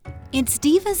It's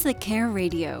Divas That Care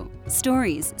Radio.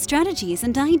 Stories, strategies,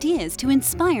 and ideas to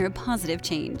inspire positive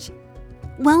change.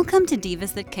 Welcome to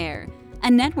Divas That Care,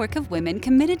 a network of women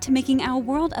committed to making our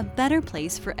world a better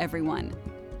place for everyone.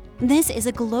 This is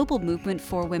a global movement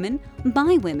for women,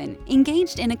 by women,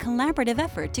 engaged in a collaborative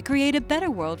effort to create a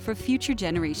better world for future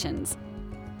generations.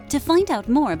 To find out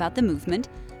more about the movement,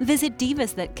 visit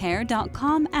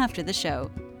divasthatcare.com after the show.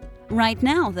 Right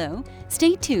now, though,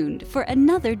 stay tuned for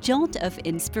another jolt of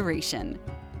inspiration.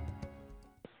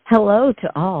 Hello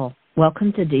to all.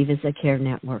 Welcome to Divas That Care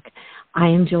Network. I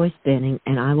am Joyce Benning,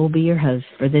 and I will be your host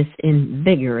for this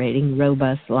invigorating,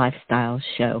 robust lifestyle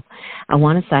show. I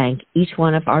want to thank each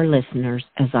one of our listeners,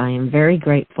 as I am very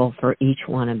grateful for each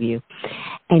one of you.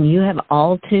 And you have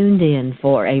all tuned in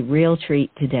for a real treat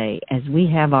today, as we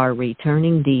have our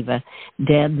returning diva,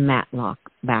 Deb Matlock,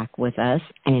 back with us,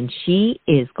 and she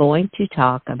is going to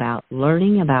talk about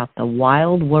learning about the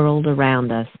wild world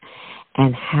around us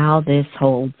and how this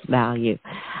holds value.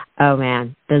 Oh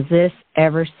man, does this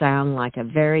ever sound like a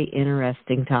very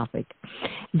interesting topic?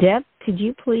 Deb, could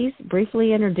you please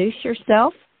briefly introduce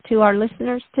yourself to our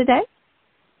listeners today?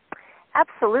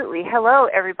 Absolutely. Hello,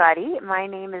 everybody. My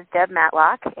name is Deb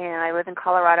Matlock, and I live in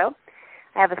Colorado.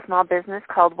 I have a small business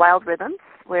called Wild Rhythms,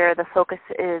 where the focus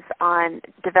is on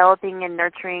developing and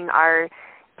nurturing our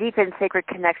deep and sacred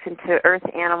connection to earth,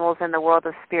 animals, and the world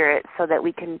of spirit so that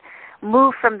we can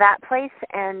move from that place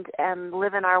and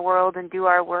live in our world and do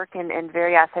our work in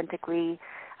very authentically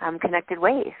connected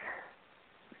ways.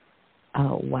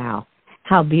 Oh, wow.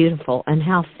 How beautiful and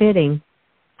how fitting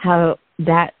how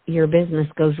that your business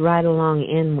goes right along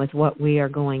in with what we are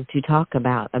going to talk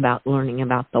about learning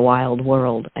about the wild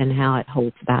world and how it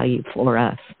holds value for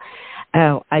us.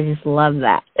 Oh, I just love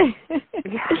that.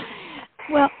 Yeah.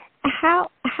 Well,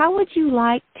 how would you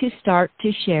like to start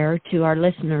to share to our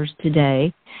listeners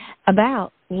today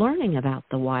about learning about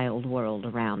the wild world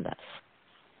around us?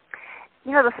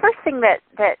 You know, the first thing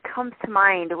that comes to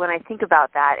mind when I think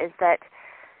about that is that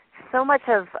so much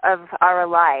of our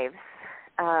lives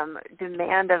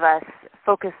demand of us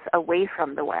focus away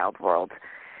from the wild world.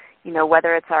 You know,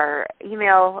 whether it's our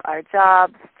email, our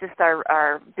jobs, just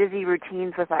our busy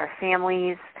routines with our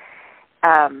families,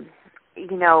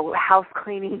 house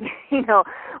cleaning,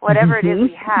 whatever it is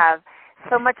we have.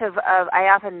 So much of I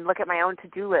often look at my own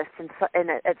to-do list, and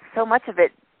so much of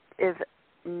it is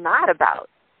not about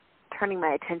turning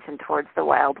my attention towards the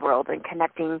wild world and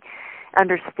connecting,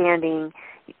 understanding,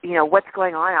 what's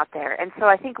going on out there. And so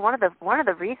I think one of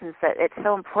the reasons that it's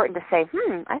so important to say,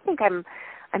 I think I'm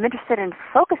interested in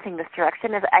focusing this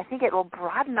direction is I think it will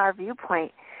broaden our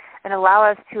viewpoint and allow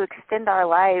us to extend our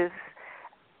lives,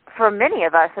 for many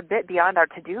of us, a bit beyond our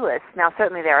to-do list. Now,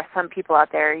 certainly there are some people out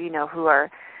there, who are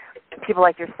people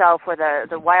like yourself, where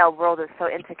the wild world is so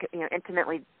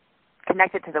intimately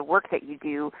connected to the work that you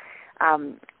do.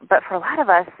 But for a lot of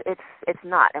us, it's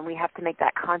not, and we have to make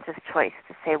that conscious choice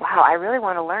to say, wow, I really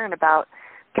want to learn about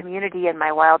community and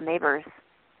my wild neighbors,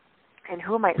 and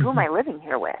who am I living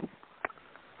here with?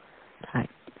 Right.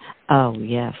 Oh,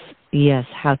 yes,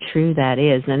 how true that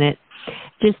is. And it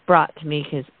just brought to me,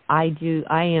 because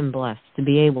I am blessed to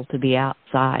be able to be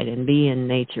outside and be in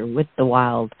nature with the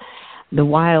wild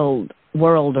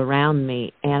world around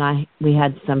me. And we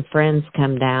had some friends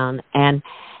come down, and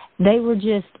they were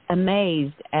just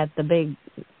amazed at the big,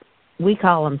 we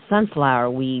call them sunflower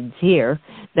weeds here,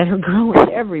 that are growing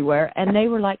everywhere. And they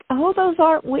were like, oh, those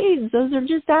aren't weeds. Those are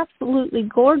just absolutely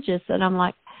gorgeous. And I'm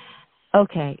like,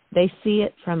 okay, they see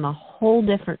it from a whole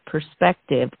different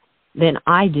perspective than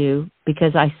I do,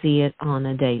 because I see it on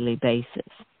a daily basis.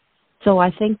 So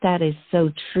I think that is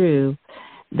so true,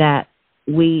 that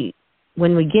when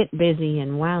we get busy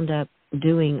and wound up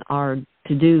doing our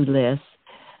to-do list,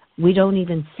 we don't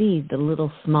even see the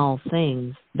little small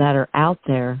things that are out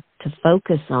there to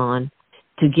focus on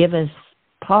to give us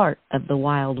part of the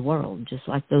wild world, just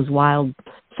like those wild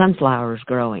sunflowers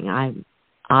growing.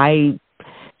 I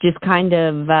just kind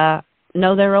of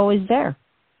know they're always there,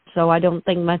 so I don't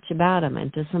think much about them.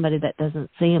 And to somebody that doesn't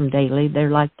see them daily,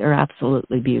 they're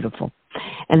absolutely beautiful.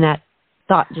 And that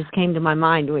thought just came to my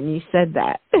mind when you said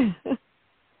that.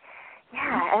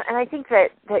 Yeah, and I think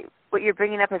that what you're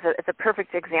bringing up is a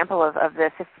perfect example of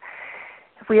this.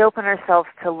 If we open ourselves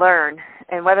to learn,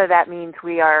 and whether that means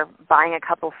we are buying a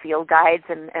couple field guides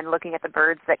and looking at the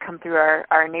birds that come through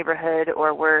our neighborhood,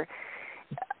 or we're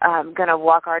going to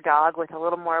walk our dog with a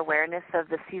little more awareness of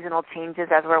the seasonal changes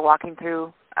as we're walking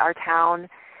through our town.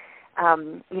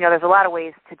 There's a lot of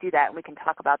ways to do that, and we can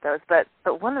talk about those. But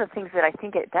one of the things that I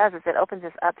think it does is it opens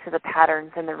us up to the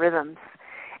patterns and the rhythms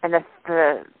and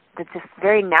the just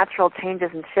very natural changes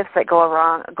and shifts that go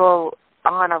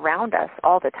on around us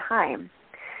all the time.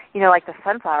 Like the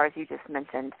sunflowers you just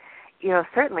mentioned,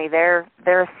 certainly they're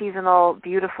a seasonal,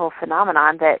 beautiful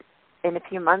phenomenon that in a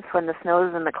few months when the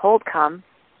snows and the cold come,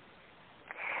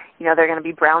 they're going to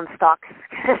be brown stalks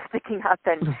sticking up,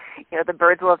 and, the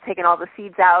birds will have taken all the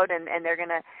seeds out, and they're going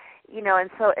to, and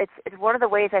so it's one of the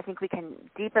ways I think we can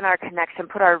deepen our connection,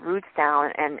 put our roots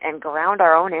down, and ground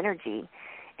our own energy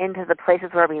into the places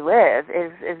where we live,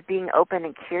 is being open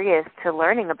and curious to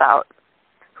learning about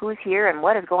who's here and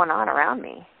what is going on around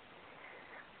me.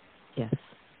 Yes.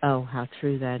 Oh, how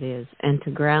true that is. And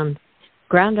to ground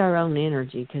our own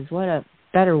energy, because what a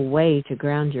better way to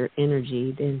ground your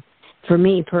energy than, for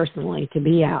me personally, to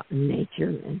be out in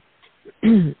nature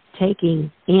and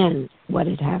taking in what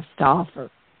it has to offer.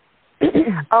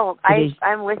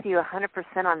 I'm with you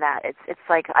 100% on that. It's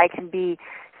like I can be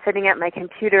sitting at my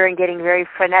computer and getting very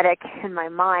frenetic in my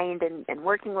mind and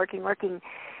working,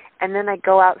 and then I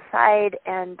go outside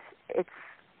and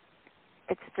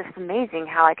it's just amazing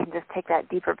how I can just take that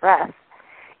deeper breath,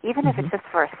 even if it's just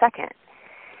for a second.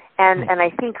 And I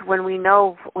think when we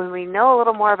know a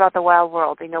little more about the wild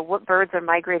world, what birds are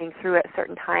migrating through at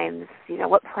certain times,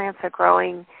 what plants are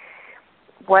growing,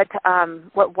 what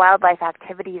wildlife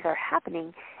activities are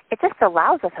happening, it just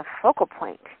allows us a focal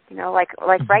point. Like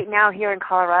right now here in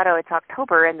Colorado, it's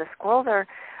October, and the squirrels are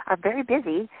very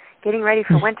busy getting ready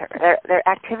for winter. Their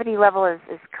activity level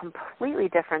is completely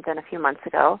different than a few months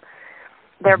ago.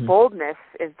 Their boldness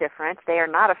is different. They are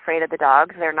not afraid of the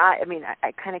dogs. They're not,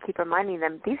 I kind of keep reminding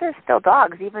them, these are still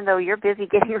dogs, even though you're busy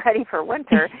getting ready for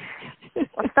winter.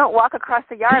 Let's don't walk across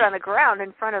the yard on the ground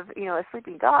in front of, a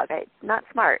sleeping dog. Not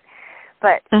smart.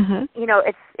 But,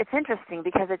 it's interesting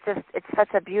because it's such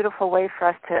a beautiful way for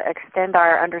us to extend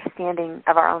our understanding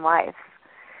of our own lives.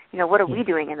 What are we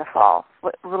doing in the fall?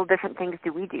 What little different things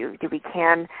do we do? Do we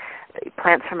can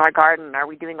plants from our garden? Are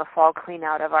we doing a fall clean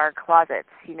out of our closets?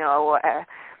 We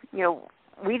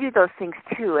do those things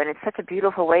too, and it's such a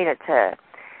beautiful way to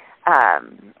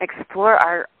explore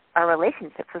our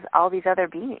relationships with all these other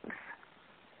beings.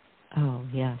 Oh,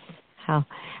 yes. How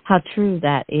true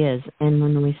that is. And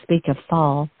when we speak of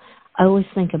fall, I always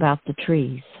think about the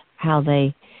trees, how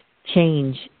they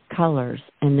change colors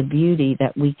and the beauty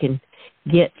that we can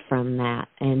get from that,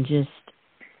 and just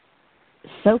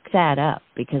soak that up,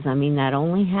 because that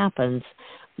only happens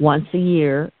once a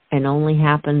year and only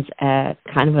happens at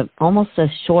kind of almost a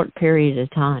short period of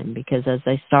time, because as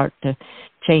they start to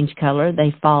change color,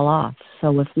 they fall off.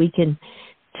 So if we can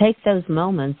take those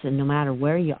moments, and no matter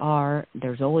where you are,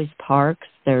 there's always parks,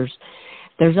 there's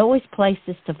always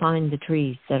places to find the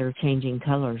trees that are changing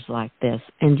colors like this,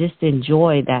 and just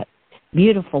enjoy that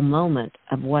beautiful moment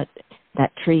of what that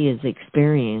tree is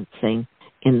experiencing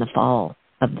in the fall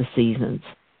of the seasons.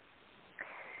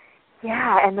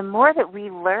 Yeah, and the more that we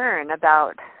learn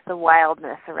about the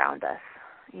wildness around us,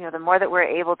 the more that we're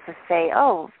able to say,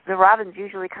 the robins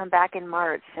usually come back in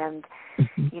March, and,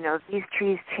 these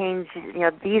trees change,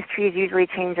 these trees usually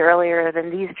change earlier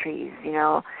than these trees,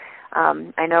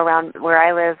 I know around where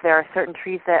I live there are certain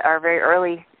trees that are very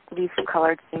early leaf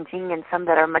color changing and some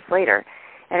that are much later.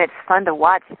 And it's fun to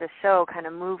watch the show kind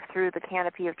of move through the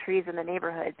canopy of trees in the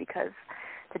neighborhood, because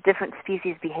the different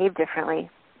species behave differently.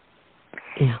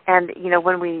 Yeah. And,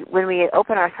 when we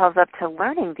open ourselves up to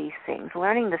learning these things,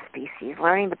 learning the species,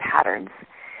 learning the patterns,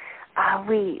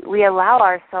 we allow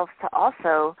ourselves to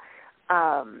also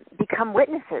become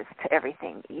witnesses to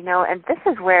everything, And this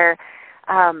is where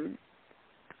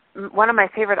one of my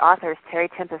favorite authors, Terry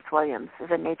Tempest Williams, is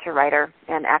a nature writer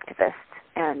and activist,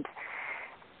 and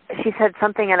she said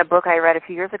something in a book I read a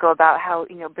few years ago about how,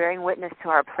 bearing witness to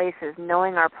our places,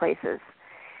 knowing our places,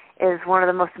 is one of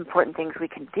the most important things we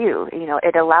can do.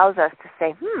 It allows us to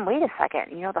say, wait a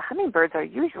second, the hummingbirds are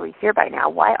usually here by now.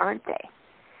 Why aren't they?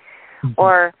 Mm-hmm.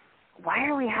 Or why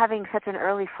are we having such an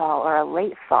early fall or a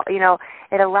late fall?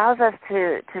 It allows us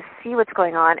to see what's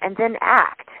going on and then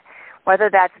act.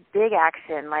 Whether that's big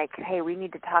action, like, hey, we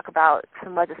need to talk about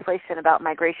some legislation about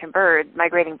migrating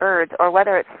birds, or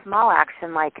whether it's small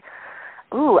action like,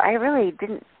 I really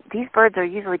didn't, these birds are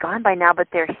usually gone by now, but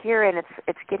they're here and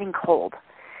it's getting cold.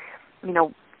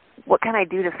 What can I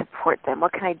do to support them?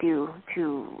 What can I do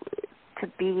to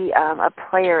be a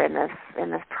player in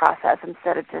this process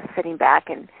instead of just sitting back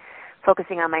and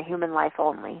focusing on my human life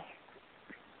only?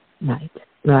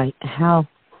 Right. How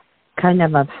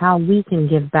we can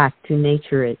give back to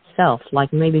nature itself,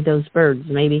 like maybe those birds,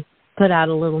 maybe put out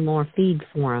a little more feed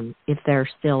for them if they're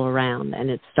still around and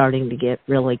it's starting to get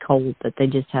really cold, that they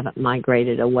just haven't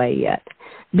migrated away yet.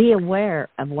 Be aware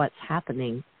of what's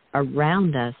happening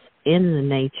around us in the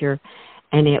nature,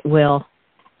 and it will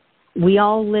we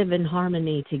all live in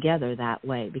harmony together that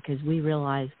way because we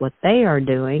realize what they are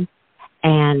doing,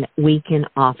 and we can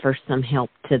offer some help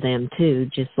to them too,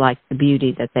 just like the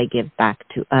beauty that they give back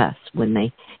to us when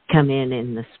they come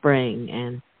in the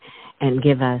spring and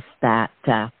give us that.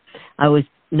 I always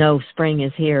know spring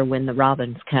is here when the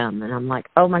robins come, and I'm like,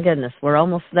 oh my goodness, we're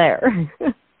almost there.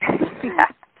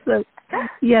 So,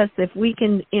 yes, if we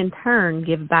can in turn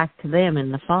give back to them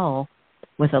in the fall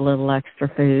with a little extra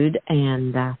food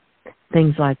and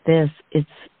things like this,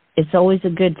 it's always a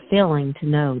good feeling to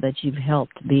know that you've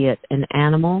helped, be it an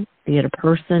animal, be it a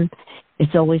person.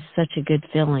 It's always such a good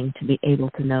feeling to be able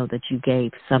to know that you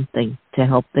gave something to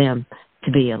help them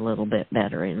to be a little bit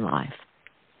better in life.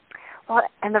 Well,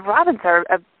 and the robins are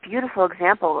a beautiful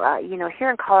example. Here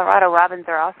in Colorado, robins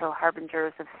are also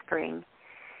harbingers of spring.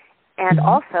 And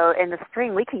also, in the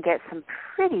spring, we can get some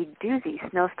pretty doozy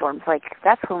snowstorms. Like,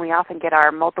 that's when we often get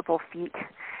our multiple feet,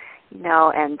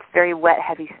 and very wet,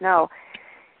 heavy snow.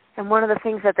 And one of the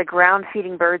things that the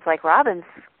ground-feeding birds like robins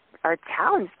are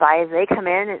challenged by is they come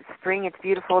in, it's spring, it's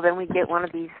beautiful, then we get one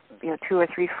of these, 2 or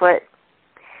 3 foot.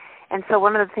 And so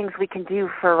one of the things we can do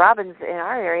for robins in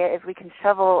our area is we can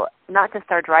shovel not just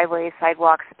our driveways,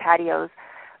 sidewalks, patios,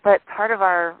 but part of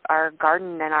our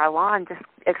garden and our lawn, just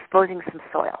exposing some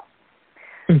soil.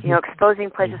 Exposing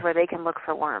places where they can look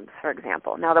for worms, for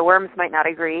example. Now, the worms might not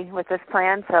agree with this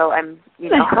plan, so I'm,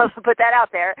 I'll put that out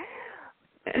there.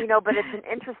 But it's an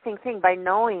interesting thing by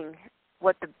knowing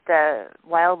what the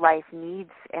wildlife needs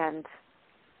and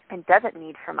doesn't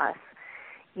need from us.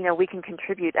 We can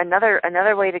contribute.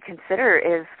 Another way to consider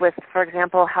is with, for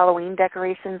example, Halloween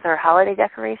decorations or holiday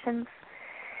decorations.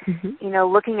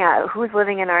 Looking at who's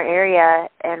living in our area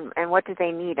and what do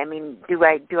they need. I mean, do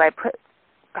I put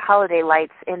holiday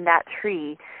lights in that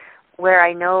tree where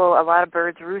I know a lot of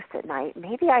birds roost at night?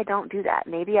 Maybe I don't do that.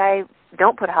 Maybe I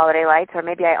don't put holiday lights, or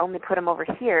maybe I only put them over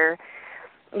here.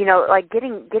 Like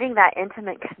getting that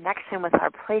intimate connection with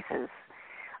our places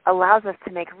allows us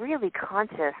to make really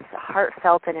conscious,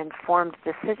 heartfelt, and informed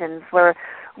decisions where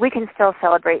we can still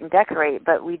celebrate and decorate,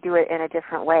 but we do it in a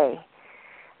different way.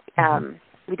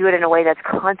 We do it in a way that's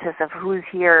conscious of who's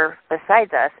here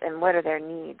besides us and what are their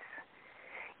needs.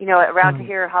 Around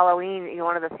here, Halloween,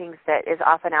 one of the things that is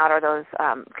often out are those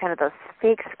kind of those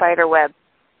fake spider web.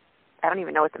 I don't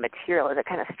even know what the material is. It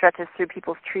kind of stretches through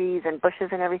people's trees and bushes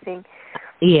and everything.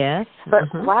 Yes. But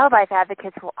wildlife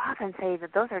advocates will often say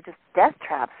that those are just death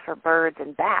traps for birds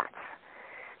and bats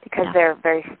because they're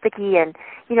very sticky. And,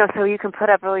 so you can put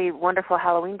up really wonderful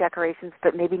Halloween decorations,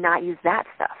 but maybe not use that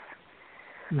stuff.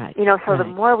 Right. So the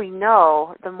more we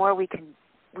know, the more we can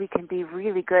be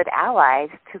really good allies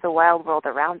to the wild world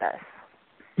around us.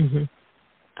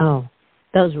 Oh,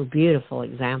 those were beautiful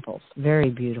examples, very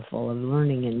beautiful, of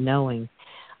learning and knowing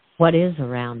what is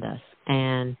around us,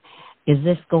 and is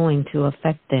this going to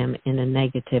affect them in a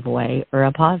negative way or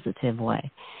a positive way?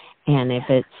 And if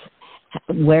it's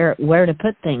where to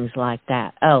put things like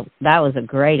that. Oh, that was a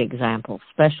great example,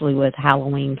 especially with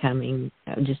Halloween coming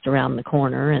just around the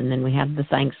corner, and then we have the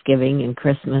Thanksgiving and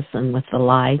Christmas and with the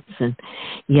lights. And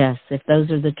yes, if those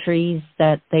are the trees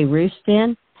that they roost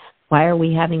in, why are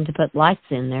we having to put lights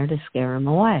in there to scare them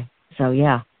away? So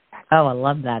yeah. Oh, I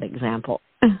love that example.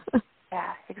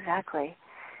 Yeah, exactly.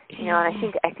 And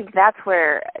I think that's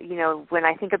where, when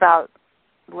I think about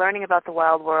learning about the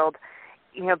wild world,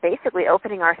 basically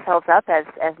opening ourselves up as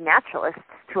naturalists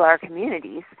to our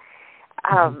communities,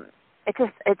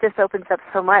 it just opens up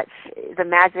so much, the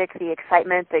magic, the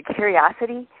excitement, the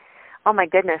curiosity. Oh my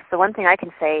goodness, the one thing I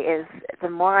can say is the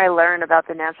more I learn about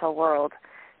the natural world,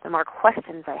 the more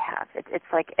questions I have. It's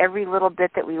like every little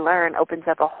bit that we learn opens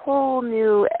up a whole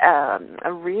new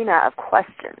arena of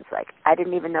questions, like I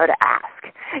didn't even know to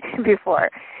ask before.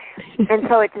 And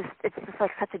so it's just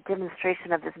like such a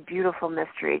demonstration of this beautiful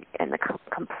mystery and the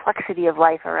complexity of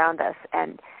life around us.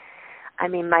 And I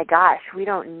mean, my gosh, we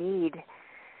don't need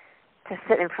to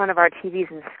sit in front of our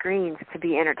TVs and screens to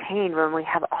be entertained when we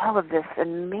have all of this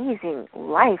amazing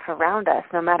life around us,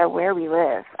 no matter where we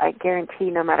live. I guarantee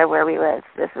no matter where we live,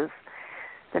 this is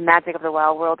the magic of the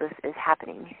wild world is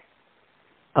happening.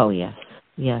 Oh, yes.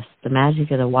 Yes, the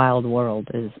magic of the wild world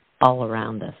is all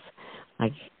around us.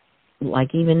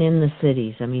 Like even in the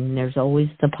cities, I mean, there's always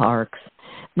the parks.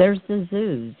 There's the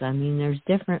zoos. I mean, there's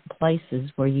different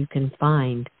places where you can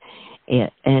find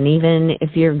it. And even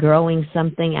if you're growing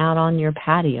something out on your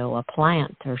patio, a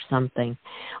plant or something,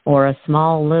 or a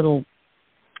small little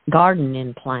garden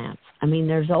in plants, I mean,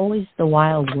 there's always the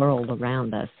wild world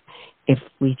around us if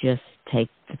we just take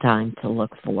the time to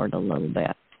look for it a little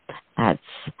bit.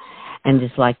 And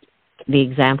just like the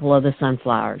example of the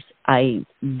sunflowers.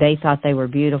 They thought they were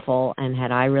beautiful, and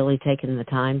had I really taken the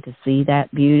time to see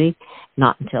that beauty?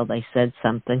 Not until they said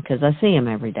something, because I see them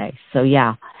every day. So,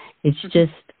 yeah, it's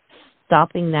just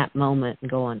stopping that moment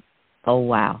and going, oh,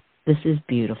 wow, this is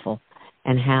beautiful.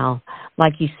 And how,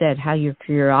 like you said, how your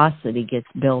curiosity gets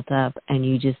built up, and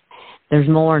there's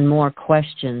more and more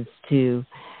questions to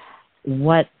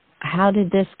how did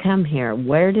this come here?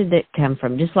 Where did it come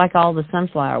from? Just like all the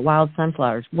wild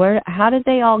sunflowers. How did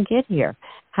they all get here?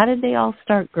 How did they all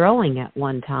start growing at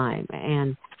one time?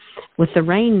 And with the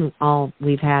rain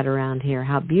we've had around here,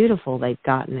 how beautiful they've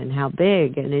gotten and how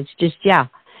big. And it's just,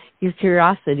 your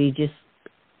curiosity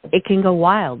it can go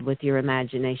wild with your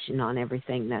imagination on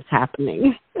everything that's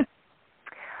happening.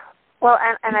 Well,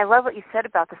 and I love what you said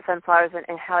about the sunflowers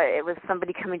and how it was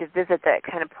somebody coming to visit that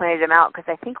kind of pointed them out, because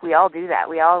I think we all do that.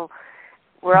 We're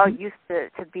all used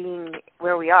to being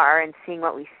where we are and seeing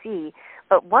what we see.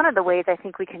 But one of the ways I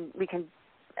think we can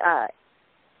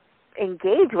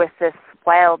engage with this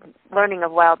learning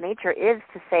of wild nature is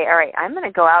to say, all right, I'm going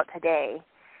to go out today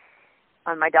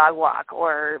on my dog walk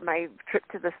or my trip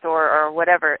to the store or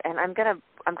whatever, and I'm going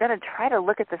to try to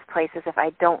look at this place as if I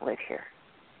don't live here.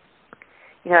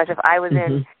 As if I was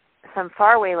in some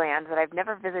faraway land that I've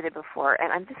never visited before,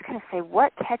 and I'm just going to say,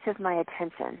 what catches my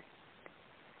attention?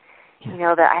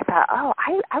 That I thought,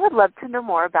 I would love to know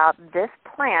more about this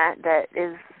plant that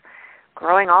is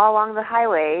growing all along the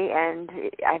highway, and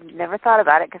I've never thought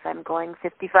about it because I'm going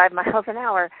 55 miles an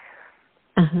hour.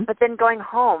 But then going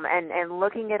home and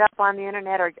looking it up on the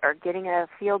internet or getting a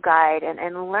field guide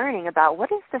and learning about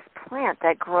what is this plant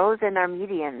that grows in our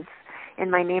medians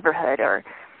in my neighborhood or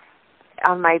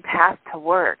on my path to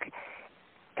work.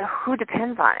 Who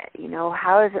depends on it?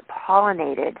 How is it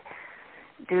pollinated?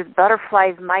 Do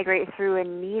butterflies migrate through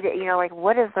and need it?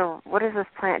 What does this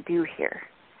plant do here?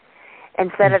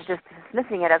 Instead of just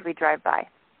dismissing it as we drive by.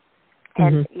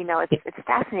 And it's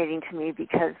fascinating to me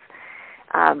because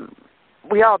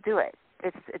we all do it.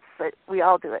 We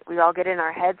all do it. We all get in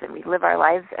our heads and we live our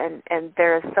lives. And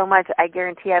there is so much. I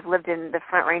guarantee I've lived in the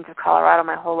Front Range of Colorado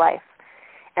my whole life.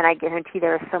 And I guarantee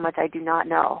there is so much I do not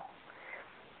know.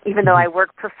 Even though I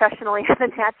work professionally as a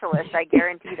naturalist, I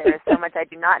guarantee there is so much I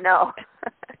do not know.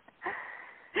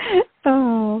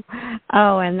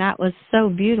 And that was so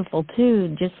beautiful,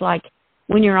 too. Just like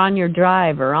when you're on your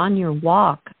drive or on your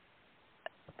walk,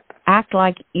 act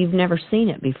like you've never seen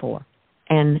it before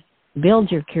and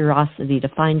build your curiosity to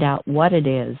find out what it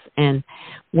is and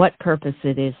what purpose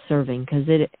it is serving, because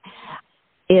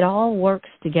it all works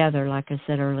together, like I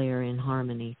said earlier, in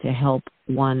harmony to help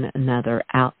one another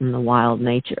out in the wild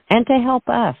nature and to help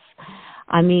us.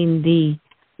 I mean, the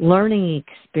learning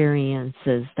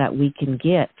experiences that we can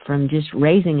get from just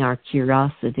raising our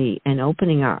curiosity and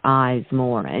opening our eyes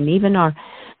more, and even our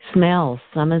smells.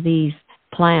 Some of these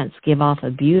plants give off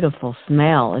a beautiful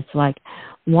smell. It's like,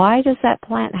 why does that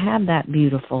plant have that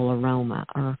beautiful aroma,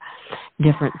 or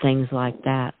different things like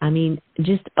that? I mean,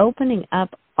 just opening up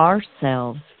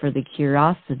ourselves for the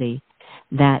curiosity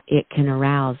that it can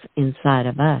arouse inside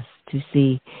of us to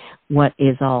see what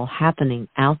is all happening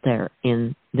out there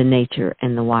in the nature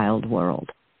and the wild world.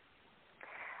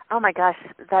 Oh my gosh,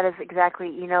 that is exactly,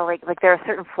 like there are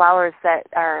certain flowers that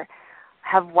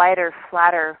have wider,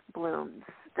 flatter blooms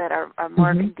that are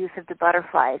more conducive to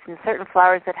butterflies, and certain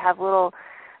flowers that have little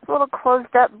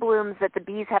closed up blooms that the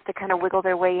bees have to kind of wiggle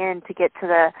their way in to get to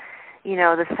the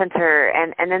center,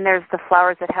 and then there's the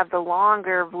flowers that have the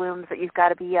longer blooms that you've got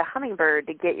to be a hummingbird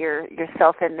to get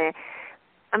yourself in there.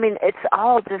 I mean, it's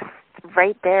all just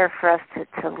right there for us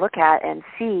to look at and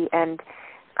see, and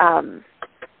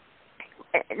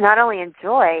not only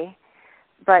enjoy,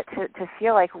 but to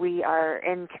feel like we are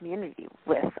in community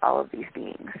with all of these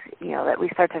beings, that we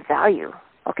start to value.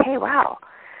 Okay, wow,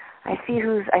 I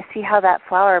see how that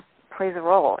flower plays a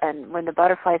role, and when the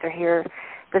butterflies are here,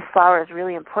 this flower is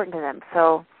really important to them.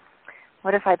 So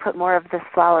what if I put more of this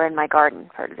flower in my garden,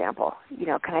 for example?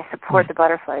 Can I support the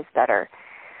butterflies better?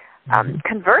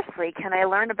 Conversely, can I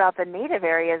learn about the native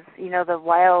areas, the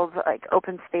wild, like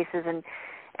open spaces,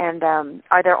 and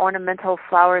are there ornamental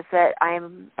flowers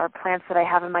or plants that I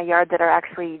have in my yard that are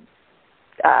actually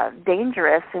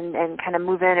dangerous and kind of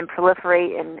move in and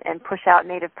proliferate and push out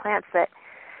native plants that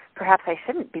perhaps I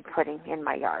shouldn't be putting in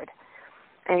my yard?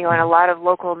 And, and a lot of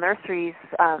local nurseries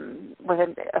with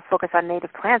a focus on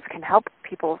native plants can help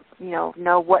people,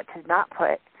 know what to not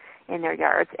put in their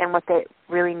yards and what they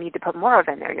really need to put more of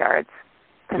in their yards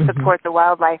to support the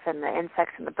wildlife and the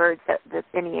insects and the birds that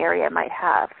any area might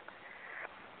have.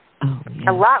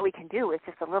 A lot we can do with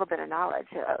just a little bit of knowledge.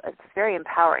 It's very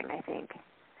empowering, I think.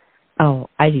 Oh,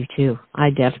 I do too. I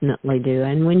definitely do.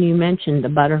 And when you mentioned the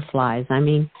butterflies, I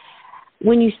mean,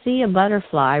 when you see a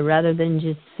butterfly, rather than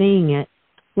just seeing it,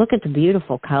 look at the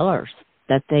beautiful colors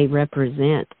that they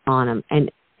represent on them.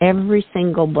 And every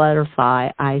single butterfly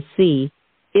I see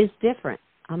is different.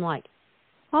 I'm like,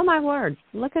 oh my word,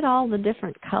 look at all the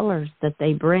different colors that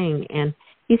they bring. And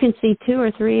you can see 2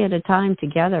 or 3 at a time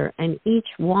together, and each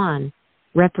one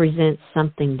represents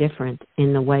something different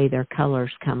in the way their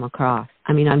colors come across.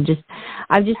 I mean, I've just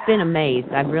been amazed.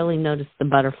 I've really noticed the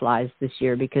butterflies this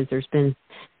year because there's been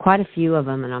quite a few of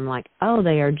them, and I'm like, oh,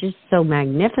 they are just so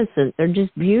magnificent. They're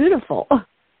just beautiful.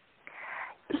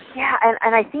 Yeah,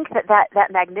 and I think that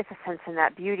magnificence and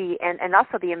that beauty, and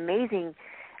also the amazing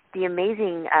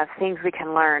things we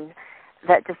can learn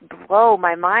that just blow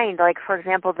my mind. Like, for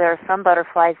example, there are some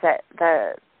butterflies that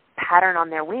the pattern on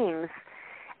their wings,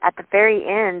 at the very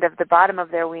end of the bottom of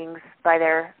their wings, by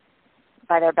their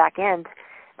back end,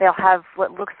 they'll have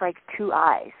what looks like 2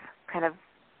 eyes, kind of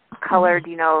colored,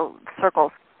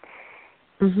 circles.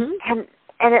 Mm-hmm.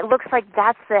 And it looks like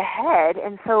that's the head.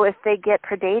 And so if they get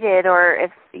predated, or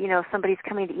if somebody's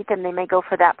coming to eat them, they may go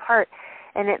for that part.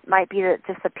 And it might be that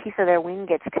just a piece of their wing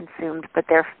gets consumed, but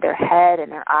their head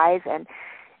and their eyes and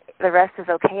the rest is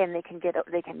okay, and they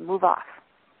can move off.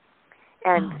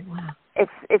 And wow.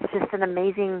 It's just an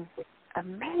amazing.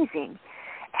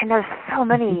 And there's so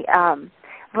many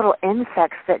little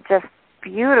insects that just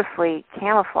beautifully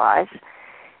camouflage.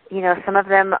 Some of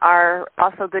them are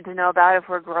also good to know about if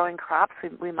we're growing crops.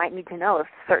 We might need to know if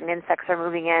certain insects are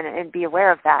moving in and be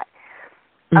aware of that.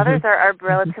 Mm-hmm. Others are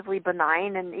relatively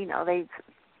benign, and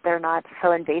they're not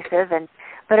so invasive.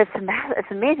 But it's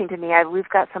amazing to me. We've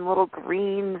got some little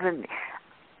greens, and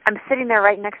I'm sitting there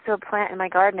right next to a plant in my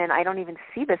garden, and I don't even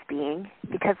see this being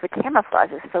because the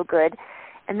camouflage is so good.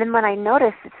 And then when I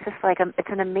notice, it's just like it's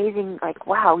an amazing, like,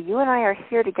 wow, you and I are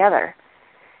here together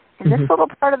in this little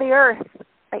part of the earth.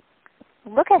 Like,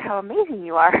 look at how amazing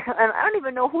you are. And I don't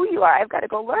even know who you are. I've got to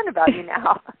go learn about you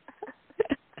now.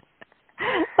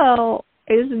 Oh,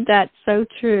 isn't that so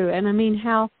true? And I mean,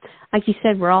 how, like you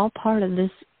said, we're all part of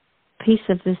this piece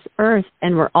of this earth,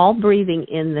 and we're all breathing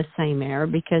in the same air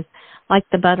because, like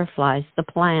the butterflies, the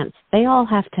plants, they all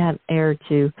have to have air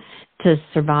to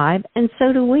survive, and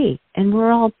so do we. And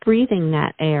we're all breathing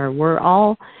that air. We're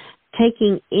all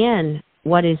taking in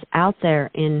what is out there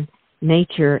in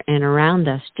nature and around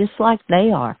us, just like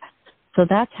they are. So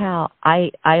that's how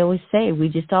I always say we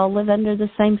just all live under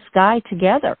the same sky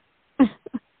together.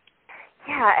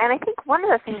 Yeah, and I think one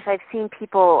of the things I've seen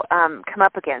people come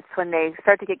up against when they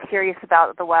start to get curious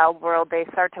about the wild world, they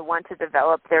start to want to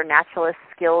develop their naturalist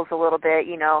skills a little bit,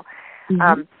 is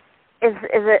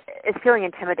feeling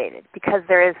intimidated because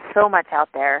there is so much out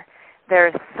there.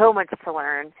 There's so much to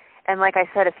learn. And like I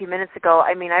said a few minutes ago,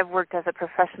 I mean, I've worked as a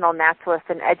professional naturalist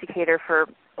and educator for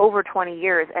over 20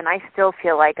 years, and I still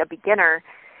feel like a beginner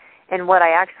in what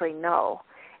I actually know.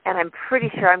 And I'm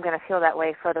pretty sure I'm going to feel that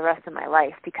way for the rest of my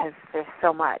life because there's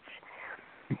so much.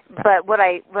 But what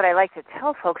I like to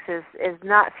tell folks is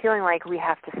not feeling like we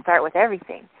have to start with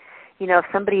everything. If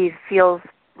somebody feels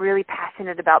really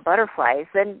passionate about butterflies,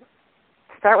 then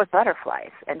start with butterflies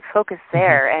and focus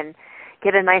there and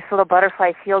get a nice little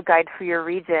butterfly field guide for your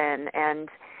region, and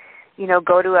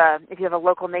go to if you have a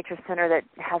local nature center that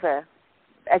has a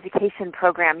education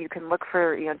program, you can look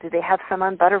for, do they have some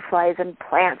on butterflies and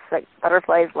plants that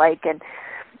butterflies like, and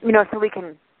so we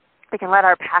can let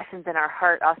our passions and our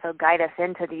heart also guide us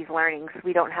into these learnings.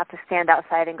 We don't have to stand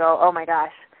outside and go, oh my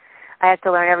gosh, I have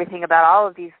to learn everything about all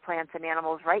of these plants and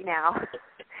animals right now.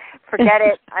 Forget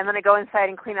it. I'm going to go inside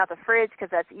and clean out the fridge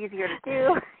because that's easier to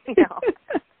do.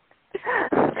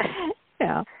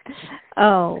 Yeah.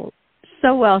 Oh,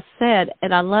 so well said.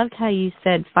 And I loved how you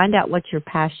said, find out what your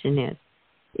passion is.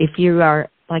 If you are,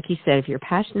 like you said, if you're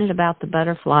passionate about the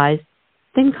butterflies,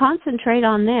 then concentrate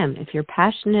on them. If you're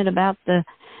passionate about a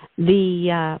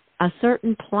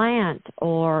certain plant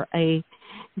or a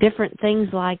different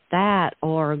things like that,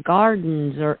 or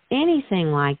gardens or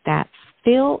anything like that,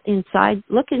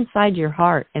 look inside your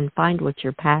heart and find what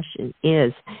your passion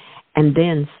is, and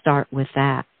then start with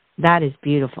that. That is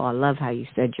beautiful. I love how you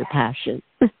said your passion.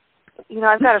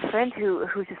 I've got a friend who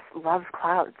just loves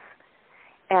clouds.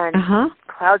 And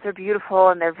clouds are beautiful,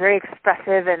 and they're very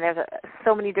expressive, and there's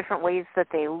so many different ways that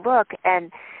they look. And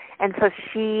so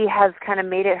she has kind of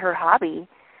made it her hobby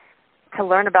to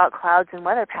learn about clouds and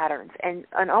weather patterns. And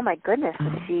oh my goodness,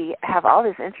 does she have all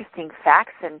these interesting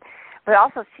facts. But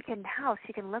also she can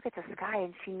look at the sky,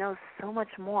 and she knows so much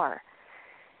more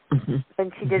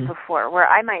than she did before, where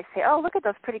I might say, oh, look at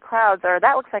those pretty clouds, or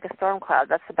that looks like a storm cloud.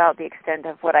 That's about the extent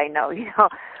of what I know, She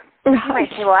might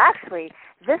say, well, actually,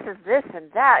 this is this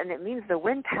and that, and it means the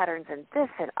wind patterns and this,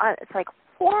 and it's like,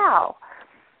 wow.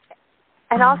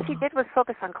 And all she did was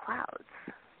focus on clouds.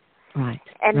 Right.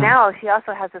 And now she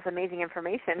also has this amazing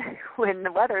information when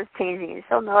the weather is changing, and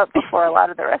she'll know it before a lot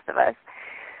of the rest of us.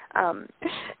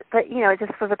 But, you know, it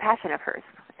just was a passion of hers.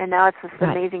 And now it's this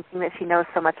amazing thing that she knows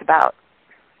so much about.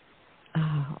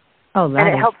 And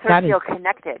it helps her feel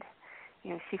connected.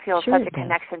 You know, she feels such a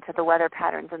connection to the weather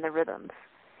patterns and the rhythms.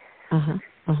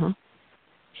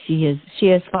 She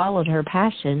has followed her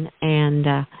passion,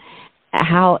 and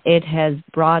how it has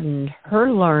broadened her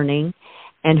learning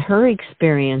and her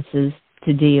experiences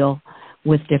to deal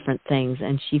with different things.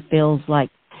 And she feels like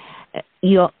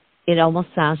it almost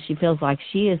sounds, she feels like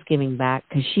she is giving back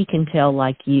because she can tell,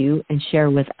 like you, and share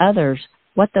with others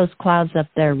what those clouds up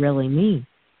there really mean.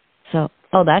 So,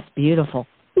 that's beautiful.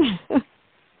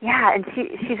 Yeah, and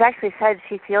she's actually said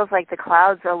she feels like the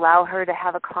clouds allow her to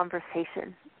have a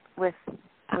conversation with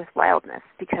wildness,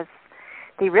 because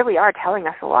they really are telling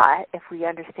us a lot if we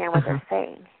understand what they're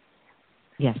saying.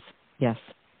 Yes.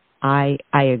 I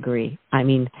agree. I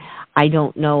mean, I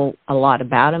don't know a lot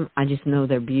about them. I just know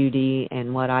their beauty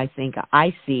and what I think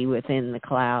I see within the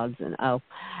clouds. And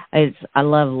I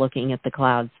love looking at the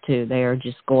clouds too. They are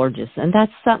just gorgeous. And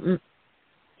that's something,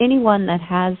 anyone that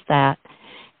has that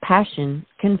passion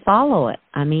can follow it.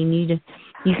 I mean,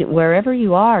 you can, wherever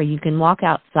you are, you can walk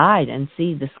outside and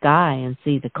see the sky and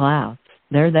see the clouds.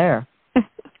 They're there.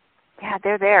 Yeah,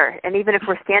 they're there. And even if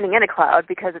we're standing in a cloud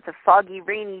because it's a foggy,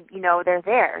 rainy, you know, they're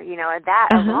there. You know, and that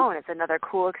alone is another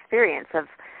cool experience of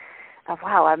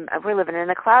wow, we're living in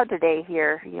a cloud today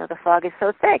here. You know, the fog is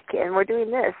so thick and we're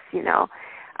doing this, you know.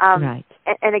 Right.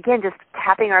 And again, just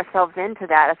tapping ourselves into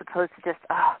that as opposed to just,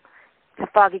 it's a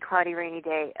foggy, cloudy, rainy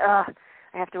day. I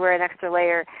have to wear an extra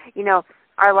layer. You know,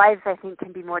 our lives, I think,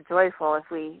 can be more joyful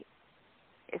if we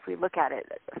look at it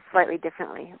slightly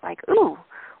differently. Like, ooh,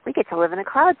 we get to live in a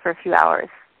cloud for a few hours.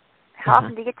 How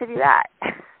often do you get to do that?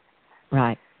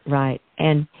 Right.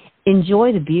 And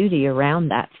enjoy the beauty around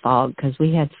that fog, because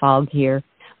we had fog here.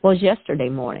 Well, it was yesterday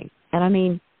morning. And, I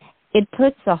mean, it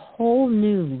puts a whole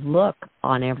new look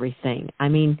on everything. I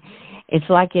mean, it's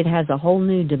like it has a whole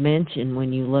new dimension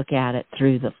when you look at it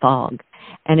through the fog.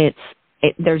 And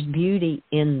there's beauty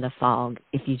in the fog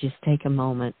if you just take a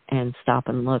moment and stop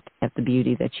and look at the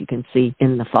beauty that you can see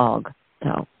in the fog.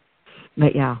 So,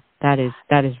 but yeah, that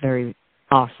is very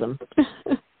awesome.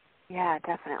 Yeah,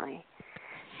 definitely.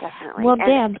 Well,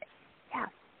 Deb,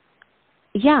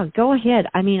 yeah, go ahead.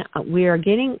 I mean, we are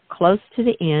getting close to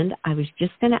the end. I was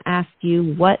just going to ask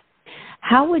you,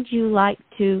 how would you like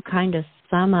to kind of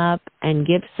sum up and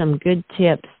give some good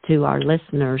tips to our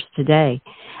listeners today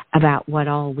about what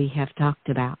all we have talked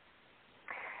about?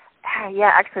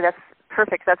 Yeah, actually, that's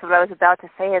perfect. That's what I was about to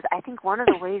say. Is I think one of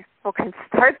the ways people can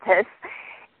start this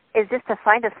is just to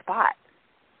find a spot.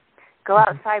 Go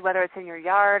outside, whether it's in your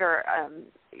yard or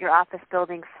your office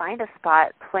building. Find a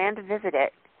spot. Plan to visit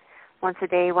it once a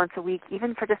day, once a week,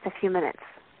 even for just a few minutes.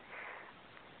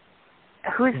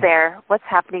 Who's there? What's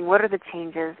happening? What are the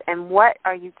changes? And what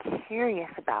are you curious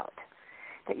about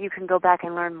that you can go back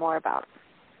and learn more about?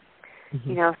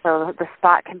 You know, so the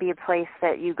spot can be a place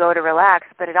that you go to relax,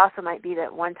 but it also might be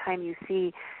that one time you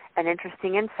see an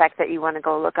interesting insect that you want to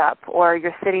go look up, or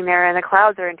you're sitting there and the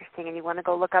clouds are interesting and you want to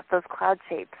go look up those cloud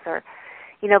shapes, or,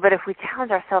 you know, but if we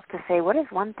challenge ourselves to say, what is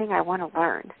one thing I want to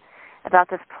learn about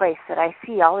this place that I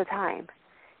see all the time?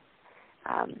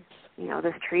 You know,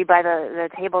 this tree by the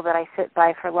table that I sit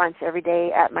by for lunch every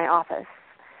day at my office.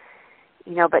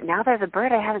 You know, but now there's a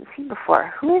bird I haven't seen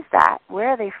before. Who is that? Where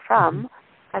are they from?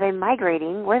 Are they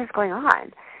migrating? What is going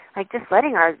on? Like, just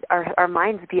letting our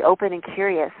minds be open and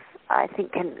curious, I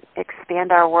think, can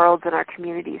expand our worlds and our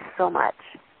communities so much.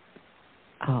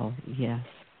 Oh, yes.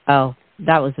 Oh,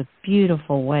 that was a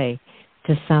beautiful way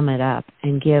to sum it up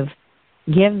and give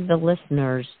the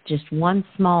listeners just one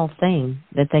small thing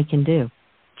that they can do.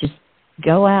 Just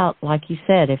go out, like you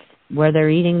said, where they're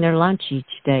eating their lunch each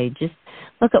day. Just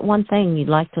look at one thing you'd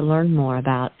like to learn more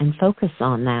about and focus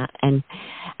on that. And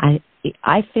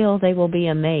I feel they will be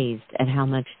amazed at how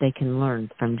much they can learn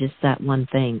from just that one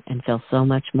thing and feel so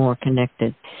much more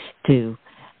connected to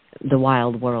the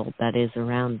wild world that is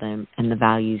around them and the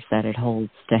values that it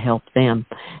holds to help them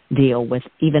deal with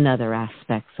even other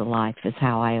aspects of life, is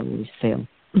how I always feel.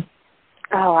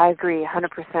 Oh, I agree,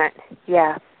 100%.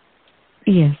 Yeah.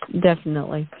 Yes,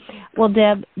 definitely. Well,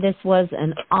 Deb, this was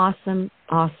an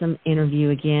awesome interview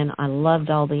again. I loved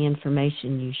all the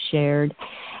information you shared,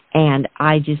 and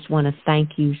I just want to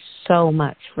thank you so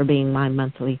much for being my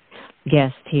monthly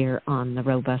guest here on the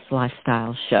Robust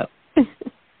Lifestyle Show.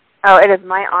 Oh, it is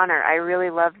my honor. I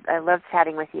love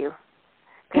chatting with you.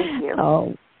 Thank you.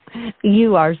 Oh,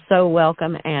 you are so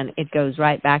welcome, and it goes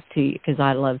right back to you because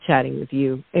I love chatting with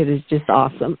you. It is just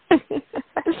awesome.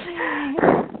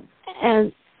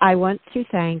 And I want to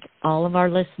thank all of our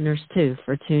listeners, too,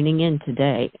 for tuning in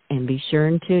today. And be sure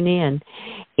and tune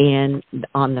in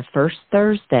on the first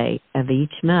Thursday of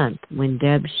each month when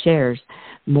Deb shares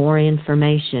more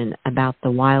information about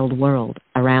the wild world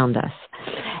around us.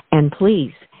 And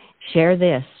please share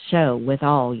this show with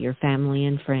all your family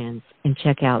and friends, and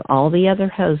check out all the other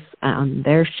hosts on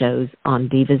their shows on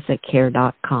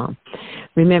divasthatcare.com.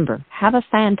 Remember, have a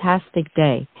fantastic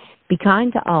day. Be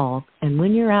kind to all, and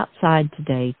when you're outside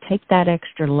today, take that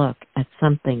extra look at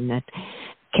something that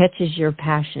catches your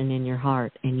passion in your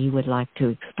heart and you would like to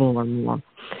explore more.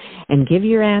 And give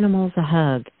your animals a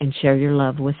hug and share your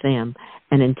love with them.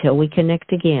 And until we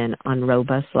connect again on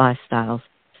Robust Lifestyles,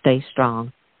 stay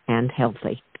strong and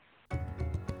healthy.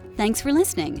 Thanks for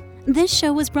listening. This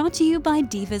show was brought to you by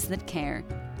Divas That Care.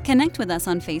 Connect with us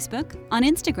on Facebook, on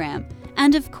Instagram,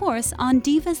 and of course on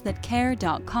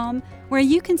divasthatcare.com, where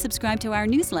you can subscribe to our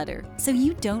newsletter so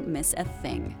you don't miss a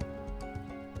thing.